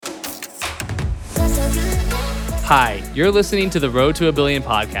Hi, you're listening to the Road to a Billion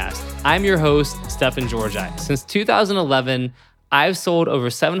podcast. I'm your host, Stefan Georgi. Since 2011, I've sold over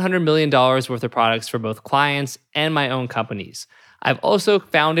 $700 million worth of products for both clients and my own companies. I've also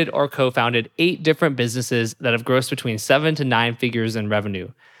founded or co-founded 8 different businesses that have grossed between 7 to 9 figures in revenue.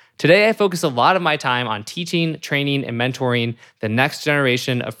 Today, I focus a lot of my time on teaching, training, and mentoring the next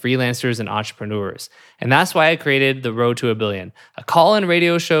generation of freelancers and entrepreneurs. And that's why I created The Road to a Billion, a call-in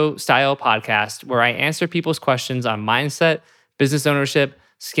radio show style podcast where I answer people's questions on mindset, business ownership,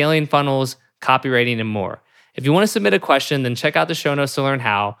 scaling funnels, copywriting, and more. If you want to submit a question, then check out the show notes to learn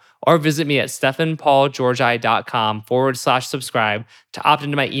how, or visit me at stefanpaulgeorgi.com/subscribe to opt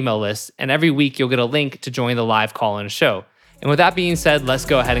into my email list. And every week you'll get a link to join the live call-in show. And with that being said, let's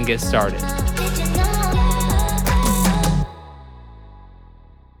go ahead and get started.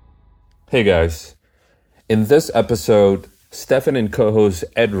 Hey guys, in this episode, Stefan and co-host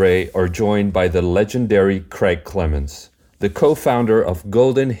Ed Ray are joined by the legendary Craig Clemens, the co-founder of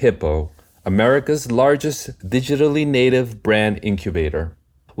Golden Hippo, America's largest digitally native brand incubator,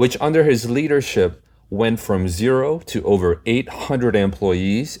 which under his leadership went from 0 to over 800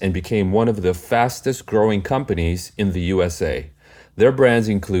 employees and became one of the fastest growing companies in the USA. Their brands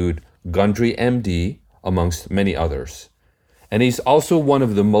include Gundry MD, amongst many others. And he's also one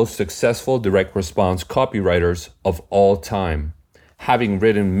of the most successful direct response copywriters of all time, having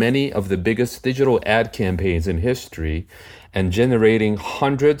written many of the biggest digital ad campaigns in history and generating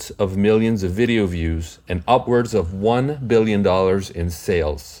hundreds of millions of video views and upwards of $1 billion in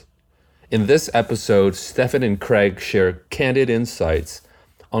sales. In this episode, Stefan and Craig share candid insights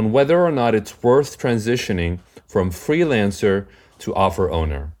on whether or not it's worth transitioning from freelancer to offer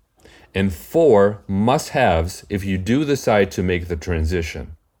owner, and 4 must-haves if you do decide to make the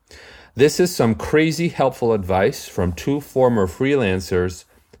transition. This is some crazy helpful advice from 2 former freelancers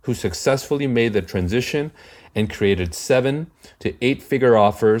who successfully made the transition and created 7 to 8-figure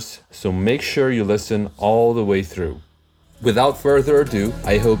offers, so make sure you listen all the way through. Without further ado,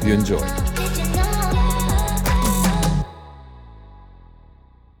 I hope you enjoy.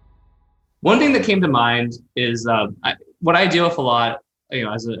 One thing that came to mind is what I deal with a lot,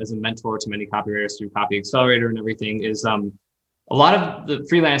 as a mentor to many copywriters through Copy Accelerator and everything, is a lot of the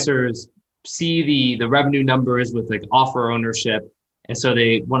freelancers see the revenue numbers with like offer ownership, and so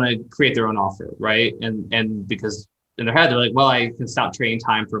they want to create their own offer, right? And because in their head they're like, well, I can stop trading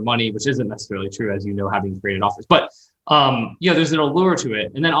time for money, which isn't necessarily true, as you know, having created offers, but there's an allure to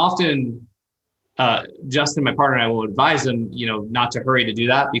it. And then often, Justin, my partner, and I will advise them, not to hurry to do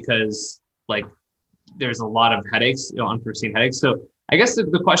that because like there's a lot of headaches, unforeseen headaches. So I guess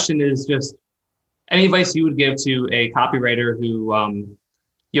the question is just any advice you would give to a copywriter who,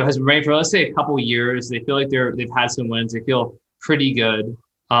 has been writing for, let's say, a couple of years. They feel like they've had some wins. They feel pretty good.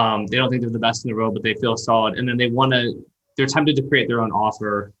 They don't think they're the best in the world, but they feel solid. And then they're tempted to create their own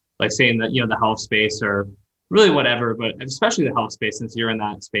offer, like saying that, the health space or really whatever, but especially the health space, since you're in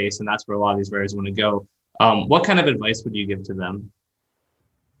that space and that's where a lot of these writers want to go. What kind of advice would you give to them?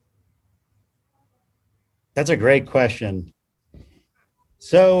 That's a great question.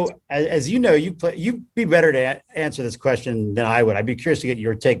 So as you know, you'd be better to answer this question than I would. I'd be curious to get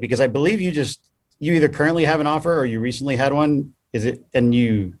your take, because I believe you either currently have an offer or you recently had one. Did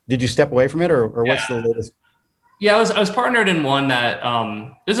you step away from it or what's the latest? Yeah, I was partnered in one that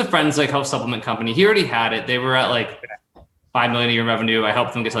there's a friend's like health supplement company. He already had it. They were at like 5 million a year revenue. I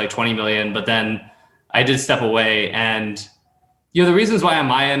helped them get to like 20 million, but then I did step away. And the reasons why on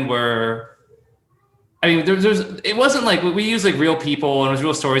my end were, it wasn't like we use like real people and it was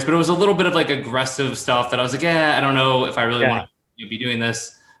real stories, but it was a little bit of like aggressive stuff that I was like, I don't know if I really want to be doing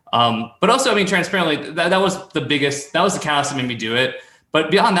this. But also, transparently, that was the catalyst that made me do it.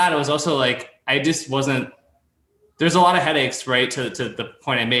 But beyond that, it was also like, I just wasn't, there's a lot of headaches, right? To the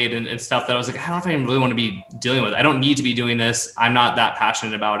point I made and stuff that I was like, I don't know if I really want to be dealing with. I don't need to be doing this. I'm not that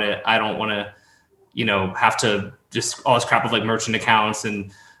passionate about it. I don't want to, have to just all this crap of like merchant accounts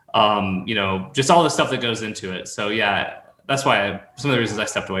and, just all the stuff that goes into it. So yeah, that's why some of the reasons I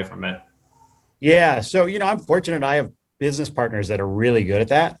stepped away from it. Yeah. So, I'm fortunate. I have business partners that are really good at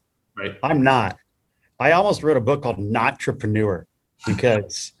that. Right. I'm not. I almost wrote a book called Notrepreneur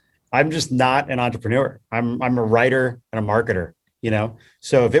because I'm just not an entrepreneur. I'm a writer and a marketer,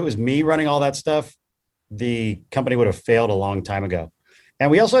 So if it was me running all that stuff, the company would have failed a long time ago. And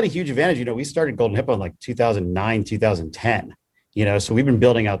we also had a huge advantage. We started Golden Hippo in like 2009, 2010, so we've been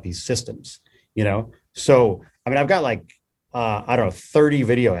building out these systems, So, I've got like, 30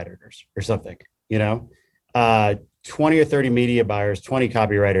 video editors or something, 20 or 30 media buyers, 20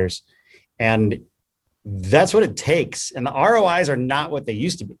 copywriters. And that's what it takes. And the ROIs are not what they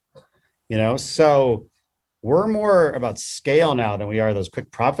used to be, So we're more about scale now than we are those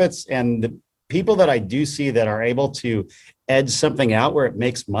quick profits. And the people that I do see that are able to edge something out where it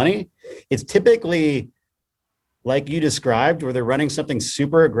makes money, it's typically like you described, where they're running something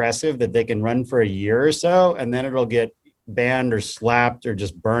super aggressive that they can run for a year or so, and then it'll get banned or slapped or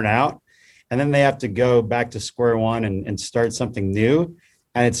just burn out. And then they have to go back to square one and start something new.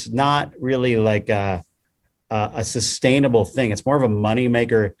 And it's not really like a sustainable thing. It's more of a money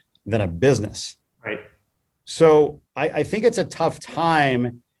maker than a business. Right. So I think it's a tough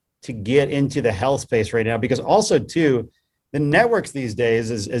time to get into the health space right now, because also too, the networks these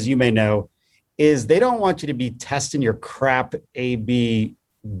days, as you may know, is they don't want you to be testing your crap AB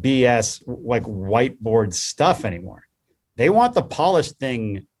BS like whiteboard stuff anymore. They want the polished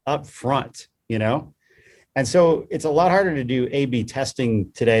thing up front, you know? And so it's a lot harder to do A/B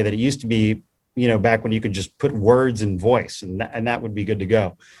testing today than it used to be, you know, back when you could just put words and voice and that would be good to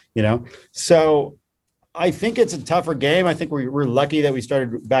go, you know? So I think it's a tougher game. I think we're lucky that we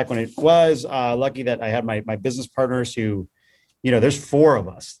started back when it was, lucky that I had my business partners who, you know, there's 4 of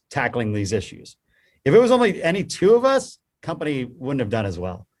us tackling these issues. If it was only any 2 of us, company wouldn't have done as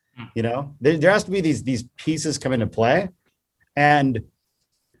well. You know, there has to be these pieces come into play. And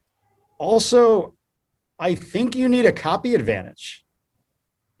also, I think you need a copy advantage.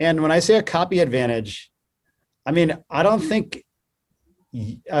 And when I say a copy advantage, I mean, I don't think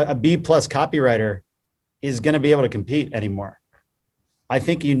a B+ copywriter is going to be able to compete anymore. I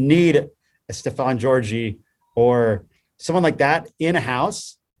think you need a Stefan Georgi or someone like that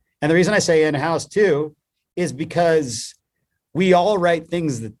in-house. And the reason I say in-house too is because we all write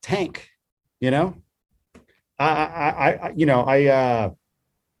things that tank, you know? I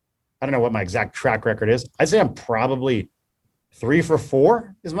don't know what my exact track record is. I'd say I'm probably 3 for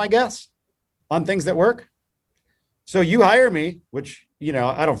 4 is my guess on things that work. So you hire me, which, you know,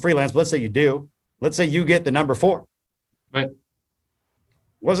 I don't freelance, but let's say you do. Let's say you get the number 4. Right. It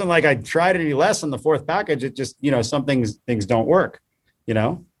wasn't like I tried any less on the 4th package. It just, you know, some things don't work, you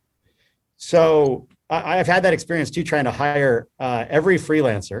know? So I've had that experience too, trying to hire every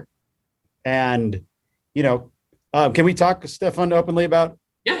freelancer. And, you know, can we talk, Stefan, openly about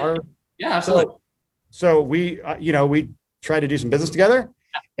Yeah, absolutely. So we, you know, we tried to do some business together,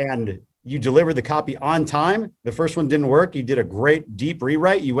 and you delivered the copy on time. The first one didn't work. You did a great deep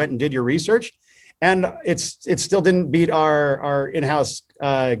rewrite. You went and did your research, and it still didn't beat our in-house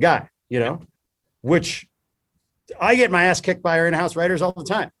guy, you know, which I get my ass kicked by our in-house writers all the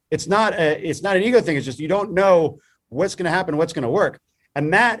time. It's not an ego thing. It's just, you don't know what's going to happen, what's going to work.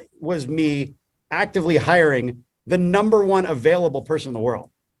 And that was me actively hiring the number 1 available person in the world.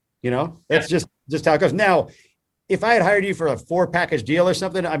 You know, that's just how it goes. Now, if I had hired you for a 4-package deal or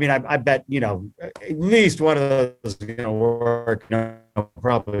something, I mean, I bet, you know, at least one of those is going to work, you know,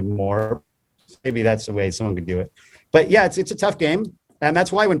 probably more. Maybe that's the way someone could do it. But yeah, it's a tough game. And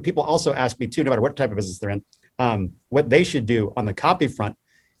that's why when people also ask me too, no matter what type of business they're in, what they should do on the copy front.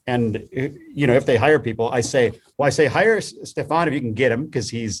 And, you know, if they hire people, I say hire Stefan if you can get him, because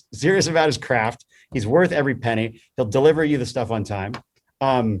he's serious about his craft. He's worth every penny. He'll deliver you the stuff on time.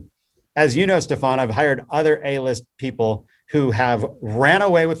 As you know, Stefan, I've hired other A-list people who have ran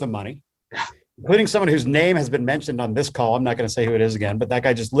away with the money, including someone whose name has been mentioned on this call. I'm not going to say who it is again, but that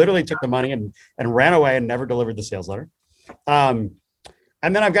guy just literally took the money and ran away and never delivered the sales letter.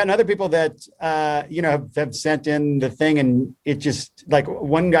 And then I've gotten other people that, you know, have sent in the thing, and it just, like,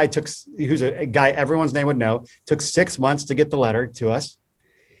 one guy who's a guy everyone's name would know, took 6 months to get the letter to us.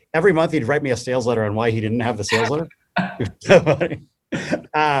 Every month he'd write me a sales letter on why he didn't have the sales letter.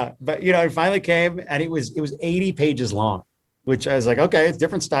 But, you know, it finally came, and it was 80 pages long, which I was like, okay, it's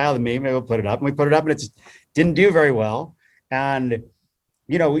different style than me. Maybe we'll put it up. And we put it up, and it just didn't do very well. And,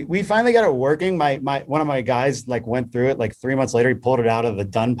 you know, we finally got it working. One of my guys like went through it like 3 months later. He pulled it out of the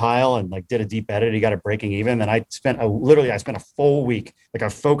done pile and like did a deep edit. He got it breaking even. And I spent a full week, like a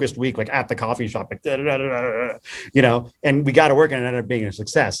focused week, like at the coffee shop, like, you know, and we got it working and it ended up being a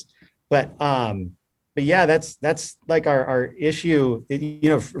success. But yeah, that's like our issue. You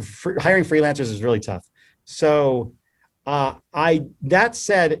know, hiring freelancers is really tough. So that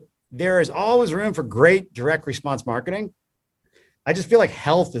said, there is always room for great direct response marketing. I just feel like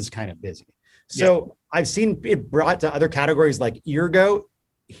health is kind of busy. So yeah. I've seen it brought to other categories like Eargo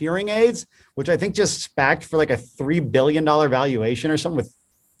hearing aids, which I think just SPAC'd for like a $3 billion valuation or something with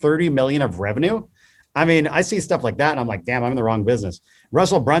 30 million of revenue. I mean, I see stuff like that and I'm like, damn, I'm in the wrong business.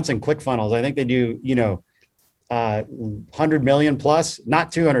 Russell Brunson ClickFunnels, I think they do, you know, 100 million plus,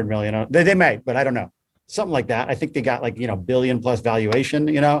 not 200 million. They may, but I don't know. Something like that. I think they got like, you know, billion plus valuation,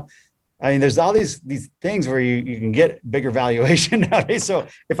 you know. I mean, there's all these things where you can get bigger valuation nowadays. So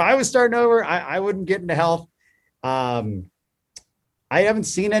if I was starting over, I wouldn't get into health. Um, I haven't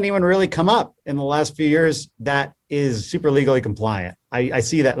seen anyone really come up in the last few years that is super legally compliant. I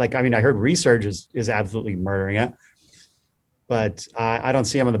see that, like, I mean, I heard research is absolutely murdering it, but I don't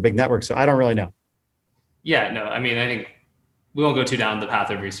see them on the big network, so I don't really know. Yeah, no, I mean, I think we won't go too down the path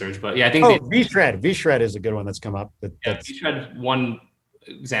of research, but yeah, I think Oh, V-Shred is a good one that's come up. That's you had one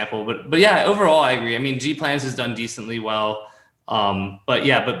example, but yeah, overall, I agree. I mean, G Plans has done decently well, but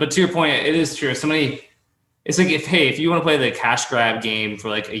yeah, but to your point, it is true. Somebody, it's like if you want to play the cash grab game for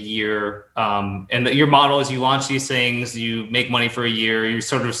like a year, and your model is you launch these things, you make money for a year, you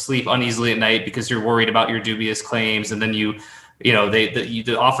sort of sleep uneasily at night because you're worried about your dubious claims, and then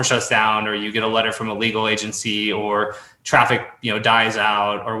the offer shuts down, or you get a letter from a legal agency, or traffic dies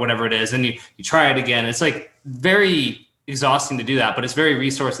out, or whatever it is, and you try it again. It's like very exhausting to do that, but it's very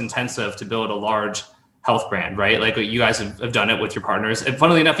resource intensive to build a large health brand, right? Like you guys have done it with your partners. And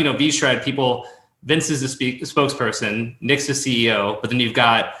funnily enough, V-Shred people, Vince is the spokesperson, Nick's the CEO, but then you've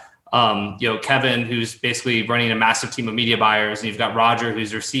got Kevin, who's basically running a massive team of media buyers, and you've got Roger,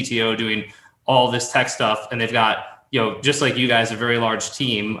 who's their CTO, doing all this tech stuff, and they've got just like you guys, a very large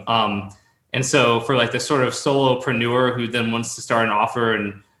team. And so for like the sort of solopreneur who then wants to start an offer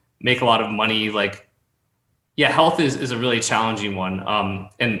and make a lot of money, like, yeah, health is a really challenging one.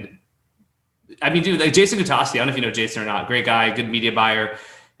 And I mean, dude, like Jason Gutasi, I don't know if you know Jason or not, great guy, good media buyer.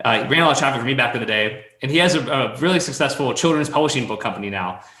 He ran a lot of traffic for me back in the day. And he has a really successful children's publishing book company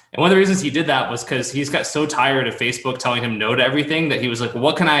now. And one of the reasons he did that was because he's got so tired of Facebook telling him no to everything that he was like, well,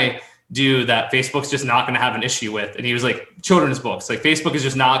 what can I do that Facebook's just not going to have an issue with? And he was like, children's books. Like Facebook is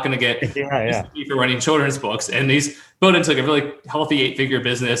just not going to get for running children's books. And he's built into like a really healthy 8-figure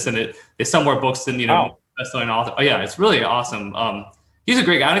business. And they sell more books than, best-selling author. Oh yeah, it's really awesome. He's a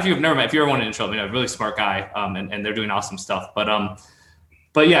great guy. I don't know if you've never met, if you ever want to intro him, a really smart guy. And they're doing awesome stuff. But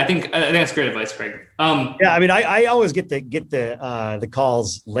yeah, I think that's great advice, Craig. Yeah, I mean, I always get the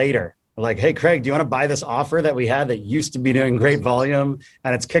calls later. Like, hey, Craig, do you want to buy this offer that we had that used to be doing great volume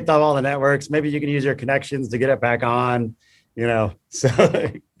and it's kicked off all the networks? Maybe you can use your connections to get it back on, So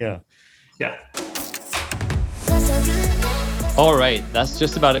yeah. Yeah. All right, that's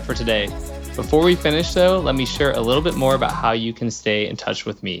just about it for today. Before we finish though, let me share a little bit more about how you can stay in touch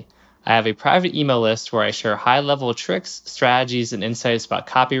with me. I have a private email list where I share high-level tricks, strategies, and insights about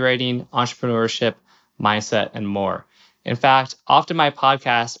copywriting, entrepreneurship, mindset, and more. In fact, often my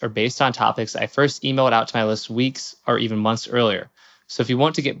podcasts are based on topics I first emailed out to my list weeks or even months earlier. So if you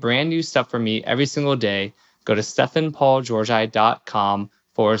want to get brand new stuff from me every single day, go to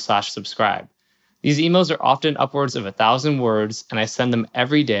stephanpaulgeorgi.com/subscribe. These emails are often upwards of 1,000 words, and I send them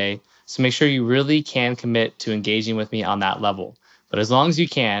every day, so make sure you really can commit to engaging with me on that level. But as long as you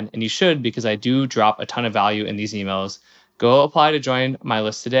can, and you should because I do drop a ton of value in these emails, go apply to join my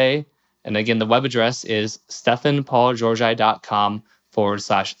list today. And again, the web address is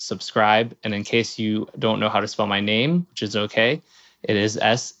stephanpaulgeorgi.com/subscribe. And in case you don't know how to spell my name, which is okay, it is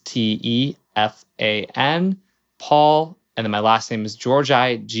STEFAN, Paul, and then my last name is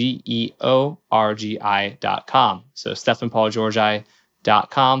Georgi, GEORGI.com. So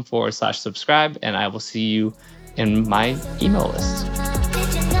stephanpaulgeorgi.com/subscribe, and I will see you in my email list.